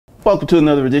Welcome to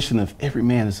another edition of Every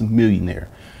Man is a Millionaire.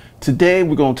 Today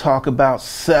we're going to talk about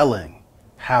selling.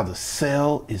 How to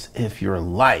sell is if your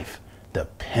life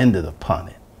depended upon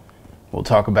it. We'll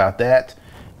talk about that.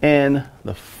 And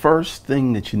the first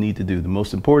thing that you need to do, the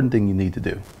most important thing you need to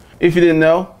do. If you didn't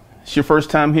know, it's your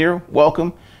first time here,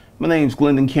 welcome. My name's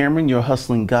Glendon Cameron, your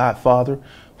hustling godfather.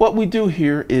 What we do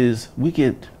here is we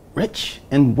get rich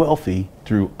and wealthy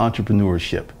through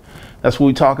entrepreneurship. That's what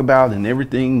we talk about and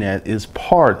everything that is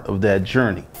part of that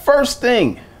journey. First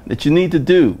thing that you need to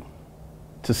do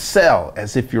to sell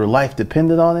as if your life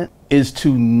depended on it is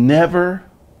to never,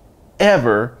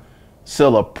 ever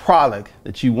sell a product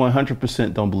that you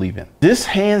 100% don't believe in. This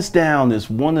hands down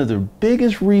is one of the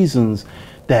biggest reasons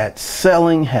that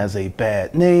selling has a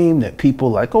bad name, that people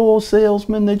like, oh,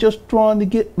 salesmen, they're just trying to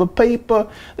get my paper.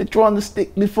 They're trying to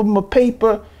stick me for my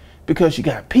paper. Because you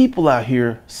got people out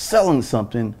here selling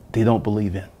something they don't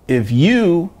believe in. If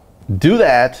you do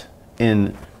that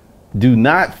and do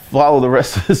not follow the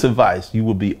rest of this advice, you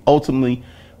will be ultimately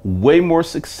way more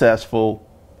successful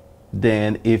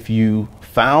than if you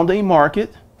found a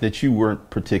market that you weren't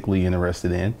particularly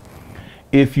interested in.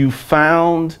 If you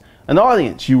found an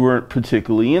audience you weren't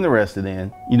particularly interested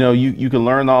in, you can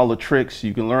learn all the tricks,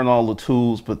 you can learn all the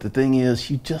tools, but the thing is,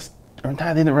 you just are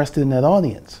not interested in that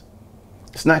audience.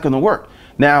 It's not going to work.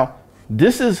 Now,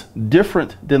 this is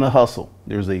different than a hustle.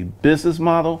 There's a business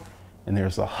model and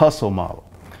there's a hustle model.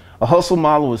 A hustle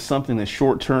model is something that's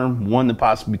short term, 1 to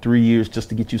possibly 3 years, just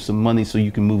to get you some money so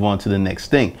you can move on to the next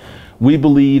thing. We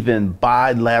believe in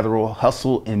bilateral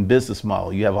hustle and business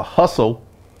model. You have a hustle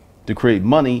to create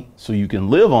money so you can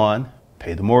live on,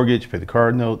 pay the mortgage, pay the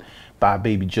car note, buy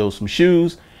baby Joe some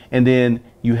shoes, and then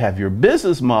you have your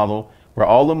business model where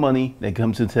all the money that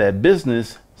comes into that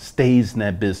business stays in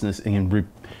that business and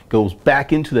goes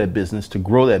back into that business to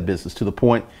grow that business to the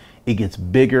point it gets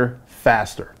bigger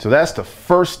faster. So that's the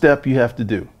first step you have to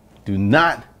do. Do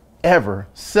not ever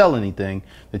sell anything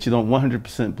that you don't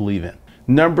 100% believe in.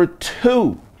 Number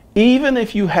 2, even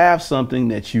if you have something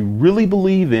that you really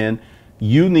believe in,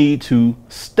 you need to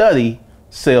study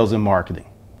sales and marketing.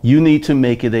 You need to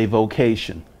make it a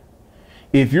vocation.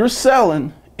 If you're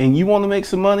selling and you want to make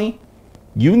some money,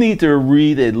 you need to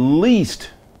read at least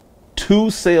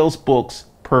 2 sales books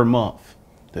per month.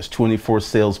 That's 24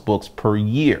 sales books per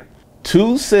year.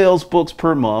 2 sales books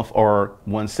per month, or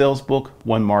 1 sales book,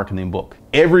 1 marketing book.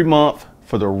 Every month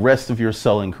for the rest of your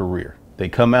selling career. They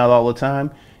come out all the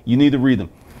time. You need to read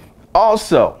them.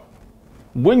 Also,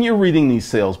 when you're reading these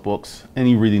sales books and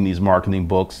you're reading these marketing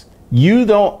books, you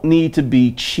don't need to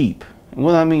be cheap. And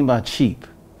what I mean by cheap,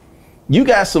 you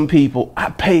got some people, I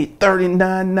paid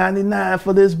 $39.99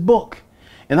 for this book,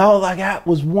 and all I got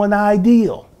was 1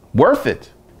 ideal. Worth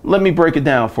it. Let me break it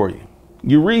down for you.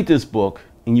 You read this book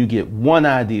and you get 1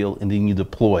 ideal and then you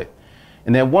deploy it.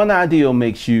 And that 1 ideal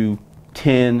makes you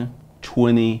 10,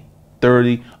 20,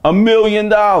 30, $1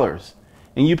 million.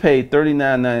 And you paid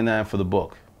 $39.99 for the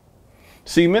book.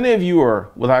 See, many of you are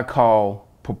what I call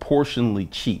proportionally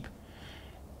cheap.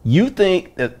 You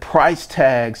think that price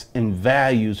tags and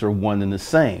values are one and the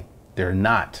same. They're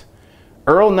not.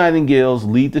 Earl Nightingale's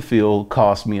Lead the Field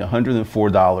cost me $104 in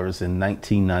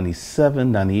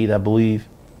 1997, 98, I believe.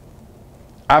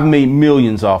 I've made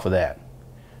millions off of that.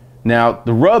 Now,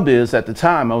 the rub is at the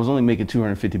time I was only making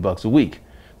 $250 a week.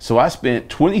 So I spent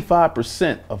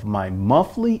 25% of my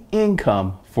monthly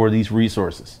income for these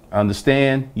resources. I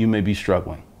understand you may be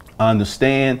struggling. I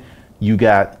understand you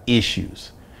got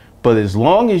issues. But as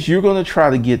long as you're going to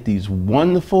try to get these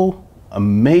wonderful,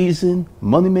 amazing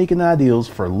money-making ideals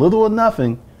for little or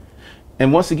nothing,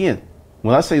 and once again,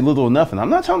 when I say little or nothing,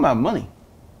 I'm not talking about money.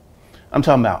 I'm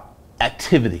talking about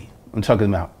activity. I'm talking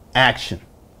about action.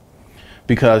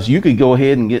 Because you could go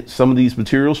ahead and get some of these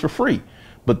materials for free,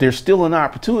 but there's still an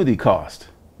opportunity cost.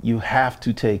 You have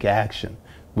to take action,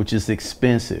 which is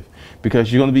expensive,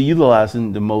 because you're going to be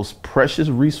utilizing the most precious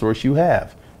resource you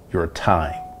have, your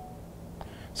time.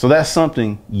 So that's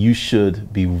something you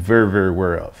should be very, very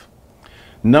aware of.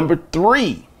 Number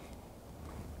 3,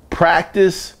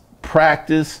 practice,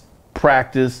 practice,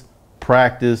 practice,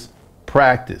 practice,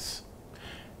 practice.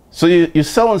 So you're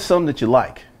selling something that you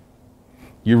like.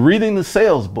 You're reading the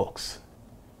sales books.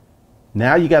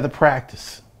 Now you got to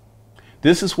practice.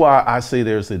 This is why I say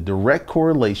there's a direct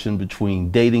correlation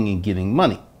between dating and getting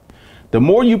money. The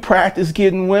more you practice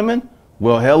getting women,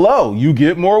 well, hello, you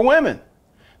get more women.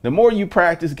 The more you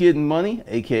practice getting money,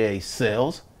 aka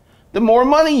sales, the more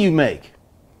money you make.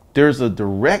 There's a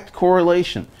direct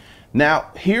correlation. Now,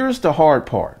 here's the hard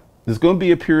part. There's going to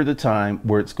be a period of time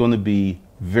where it's going to be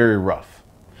very rough.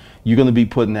 You're going to be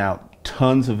putting out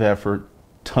tons of effort,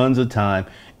 tons of time,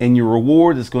 and your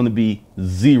reward is going to be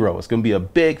zero. It's going to be a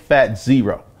big fat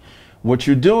zero. What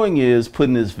you're doing is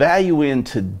putting this value in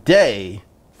today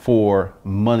for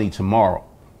money tomorrow.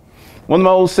 One of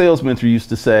my old sales mentors used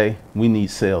to say, we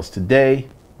need sales today,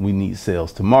 we need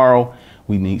sales tomorrow,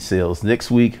 we need sales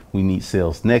next week, we need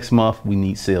sales next month, we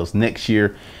need sales next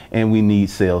year, and we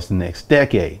need sales the next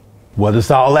decade. What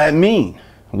does all that mean?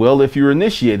 Well, if you're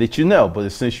initiated, you know, but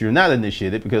since you're not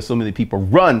initiated, because so many people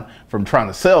run from trying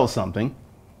to sell something,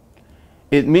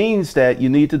 it means that you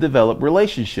need to develop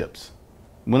relationships.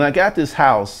 When I got this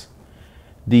house,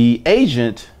 the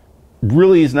agent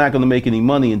really is not going to make any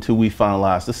money until we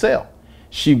finalize the sale.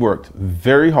 She worked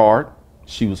very hard.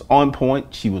 She was on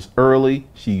point. She was early.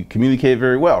 She communicated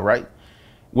very well, right?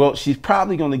 Well, she's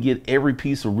probably going to get every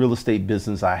piece of real estate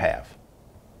business I have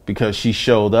because she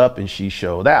showed up and she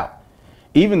showed out,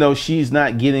 even though she's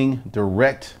not getting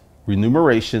direct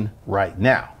remuneration right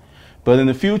now. But in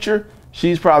the future,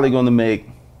 she's probably going to make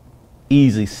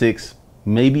easy 6,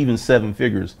 maybe even 7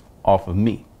 figures off of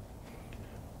me.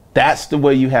 That's the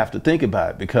way you have to think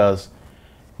about it, because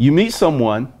you meet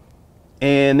someone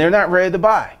and they're not ready to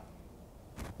buy.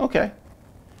 Okay.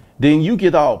 Then you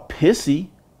get all pissy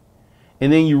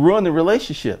and then you ruin the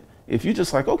relationship. If you're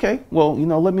just like, okay, well, you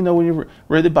know, let me know when you're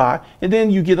ready to buy. And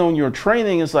then you get on your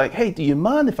training. It's like, hey, do you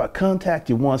mind if I contact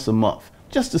you once a month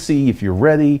just to see if you're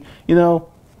ready, you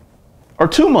know, or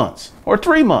 2 months or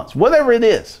 3 months, whatever it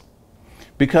is.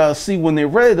 Because see, when they're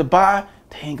ready to buy,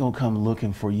 they ain't gonna come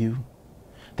looking for you.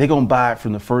 They're going to buy it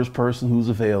from the first person who's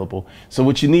available. So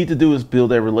what you need to do is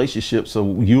build that relationship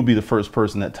so you'll be the first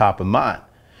person at top of mind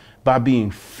by being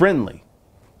friendly.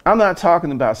 I'm not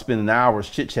talking about spending hours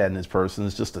chit-chatting this person.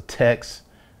 It's just a text,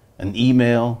 an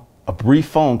email, a brief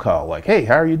phone call like, hey,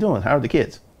 how are you doing? How are the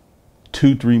kids?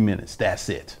 2-3 minutes. That's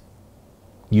it.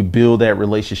 You build that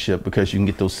relationship because you can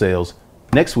get those sales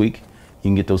next week. You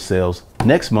can get those sales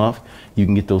next month. You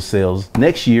can get those sales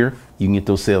next year. You can get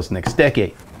those sales next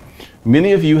decade.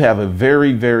 Many of you have a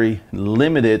very, very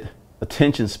limited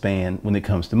attention span when it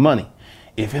comes to money.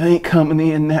 If it ain't coming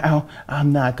in now,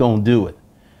 I'm not going to do it.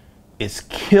 It's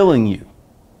killing you.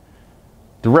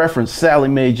 To reference Sally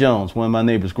Mae Jones, one of my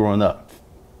neighbors growing up.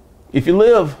 If you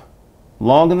live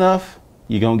long enough,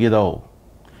 you're going to get old.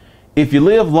 If you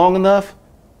live long enough,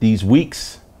 these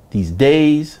weeks, these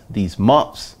days, these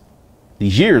months,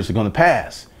 these years are going to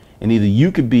pass. And either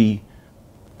you could be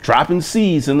dropping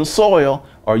seeds in the soil,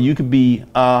 or you could be,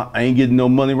 I ain't getting no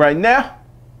money right now.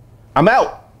 I'm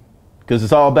out because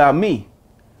it's all about me.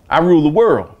 I rule the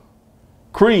world.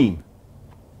 Cream,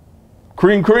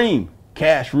 cream, cream.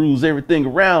 Cash rules everything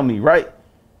around me, right?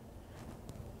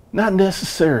 Not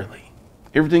necessarily.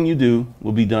 Everything you do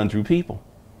will be done through people.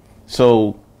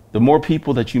 So the more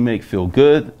people that you make feel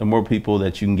good, the more people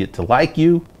that you can get to like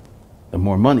you, the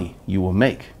more money you will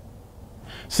make.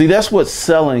 See, that's what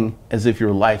selling as if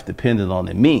your life depended on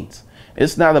it means.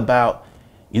 It's not about,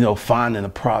 you know, finding a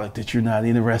product that you're not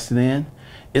interested in.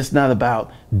 It's not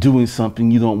about doing something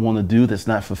you don't want to do that's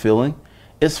not fulfilling.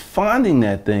 It's finding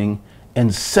that thing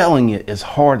and selling it as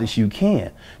hard as you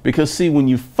can. Because see, when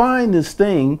you find this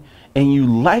thing and you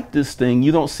like this thing,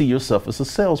 you don't see yourself as a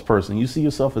salesperson. You see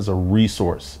yourself as a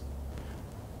resource.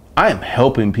 I am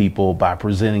helping people by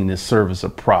presenting this service or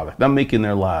product. I'm making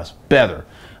their lives better.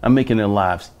 I'm making their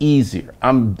lives easier.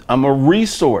 I'm a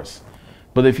resource.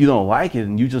 But if you don't like it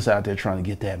and you're just out there trying to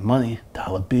get that money,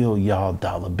 dollar bill, y'all,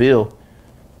 dollar bill,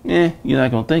 you're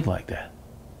not going to think like that.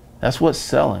 That's what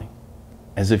selling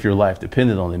as if your life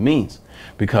depended on it means.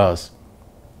 Because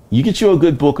you get you a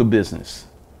good book of business.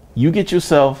 You get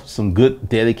yourself some good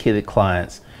dedicated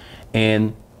clients,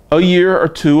 and a year or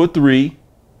 2 or 3,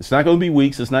 it's not going to be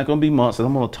weeks, it's not going to be months, and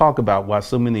I'm going to talk about why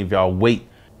so many of y'all wait,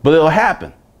 but it'll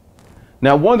happen.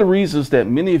 Now, one of the reasons that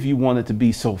many of you want it to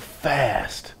be so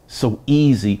fast, so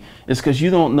easy, is because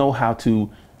you don't know how to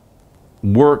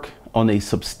work on a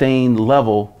sustained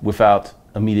level without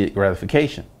immediate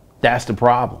gratification. That's the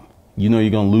problem. You know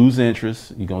you're going to lose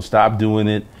interest. You're going to stop doing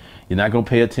it. You're not going to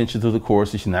pay attention to the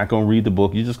courses. You're not going to read the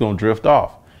book. You're just going to drift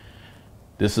off.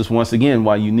 This is once again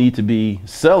why you need to be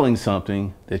selling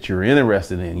something that you're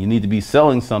interested in. You need to be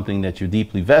selling something that you're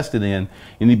deeply vested in.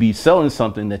 You need to be selling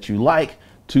something that you like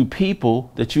to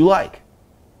people that you like.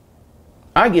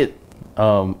 I get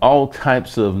all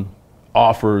types of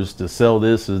offers to sell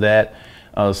this or that,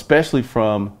 especially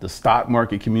from the stock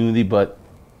market community, but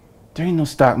there ain't no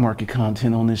stock market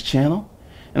content on this channel.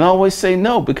 And I always say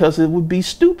no, because it would be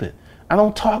stupid. I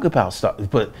don't talk about stock,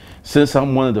 but since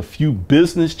I'm one of the few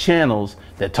business channels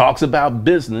that talks about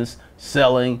business,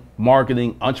 selling,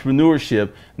 marketing,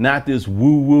 entrepreneurship, not this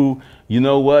woo-woo, you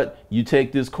know what, you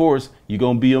take this course, you're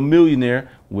going to be a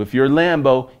millionaire. with your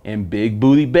Lambo and Big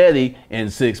Booty Betty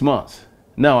in 6 months.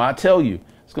 No, I tell you,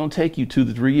 it's going to take you 2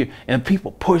 to 3 years. And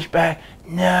people push back.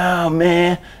 No,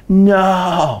 man,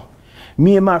 no.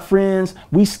 Me and my friends,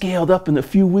 we scaled up in a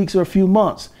few weeks or a few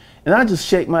months. And I just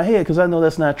shake my head because I know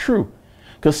that's not true.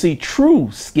 Because see, true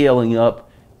scaling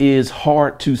up is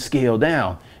hard to scale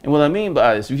down. And what I mean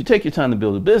by this, if you take your time to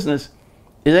build a business,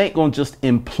 it ain't going to just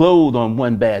implode on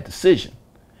one bad decision.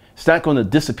 It's not going to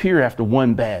disappear after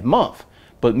one bad month.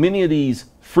 But many of these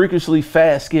freakishly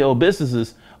fast scale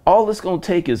businesses, all it's going to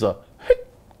take is a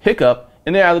hiccup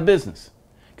and they're out of business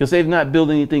because they've not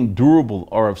built anything durable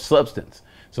or of substance.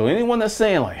 So anyone that's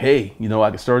saying like, hey, you know,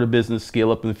 I can start a business,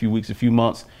 scale up in a few weeks, a few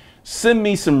months, send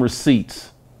me some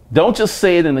receipts. Don't just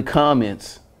say it in the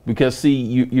comments because see,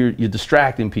 you're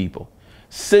distracting people.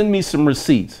 Send me some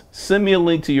receipts. Send me a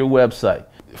link to your website.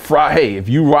 Hey, if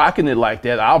you rocking it like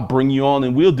that, I'll bring you on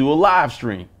and we'll do a live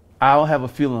stream. I'll have a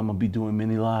feeling I'm gonna be doing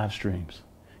many live streams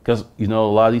because, you know,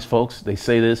 a lot of these folks, they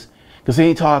say this because they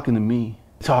ain't talking to me,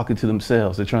 they're talking to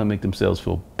themselves. They're trying to make themselves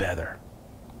feel better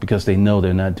because they know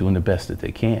they're not doing the best that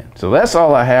they can. So that's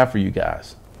all I have for you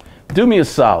guys. Do me a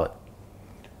solid.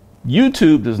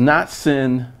 YouTube does not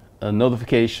send a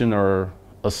notification or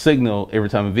a signal every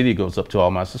time a video goes up to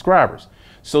all my subscribers.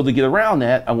 So to get around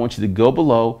that, I want you to go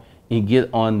below and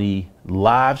get on the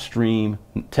live stream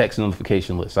text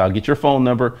notification list. I'll get your phone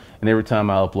number, and every time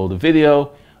I upload a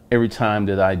video, every time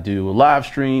that I do a live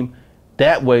stream,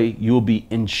 that way you'll be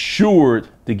ensured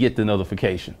to get the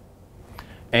notification.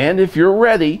 And if you're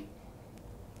ready,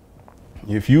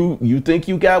 if you think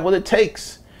you got what it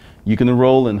takes, you can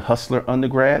enroll in Hustler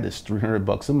Undergrad. It's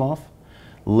 $300 a month,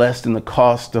 less than the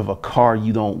cost of a car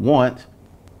you don't want.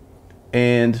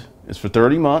 And it's for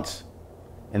 30 months.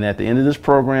 And at the end of this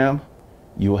program,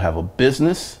 you will have a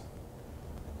business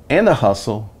and a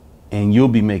hustle, and you'll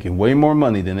be making way more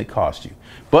money than it cost you.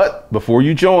 But before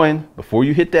you join, before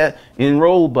you hit that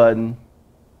enroll button,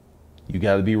 you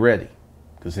got to be ready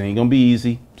because it ain't going to be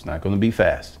easy. It's not going to be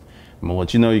fast. I'm going to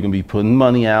let you know you're going to be putting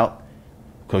money out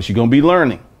because you're going to be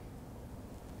learning.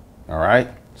 All right.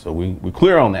 So we're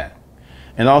clear on that.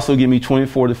 And also give me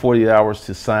 24 to 48 hours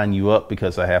to sign you up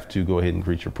because I have to go ahead and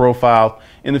create your profile.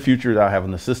 In the future, I'll have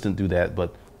an assistant do that.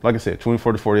 But like I said,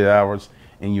 24 to 48 hours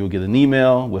and you'll get an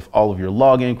email with all of your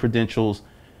login credentials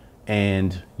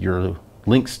and your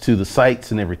links to the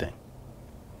sites and everything.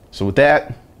 So with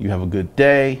that, you have a good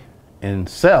day and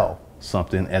sell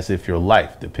something as if your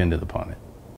life depended upon it.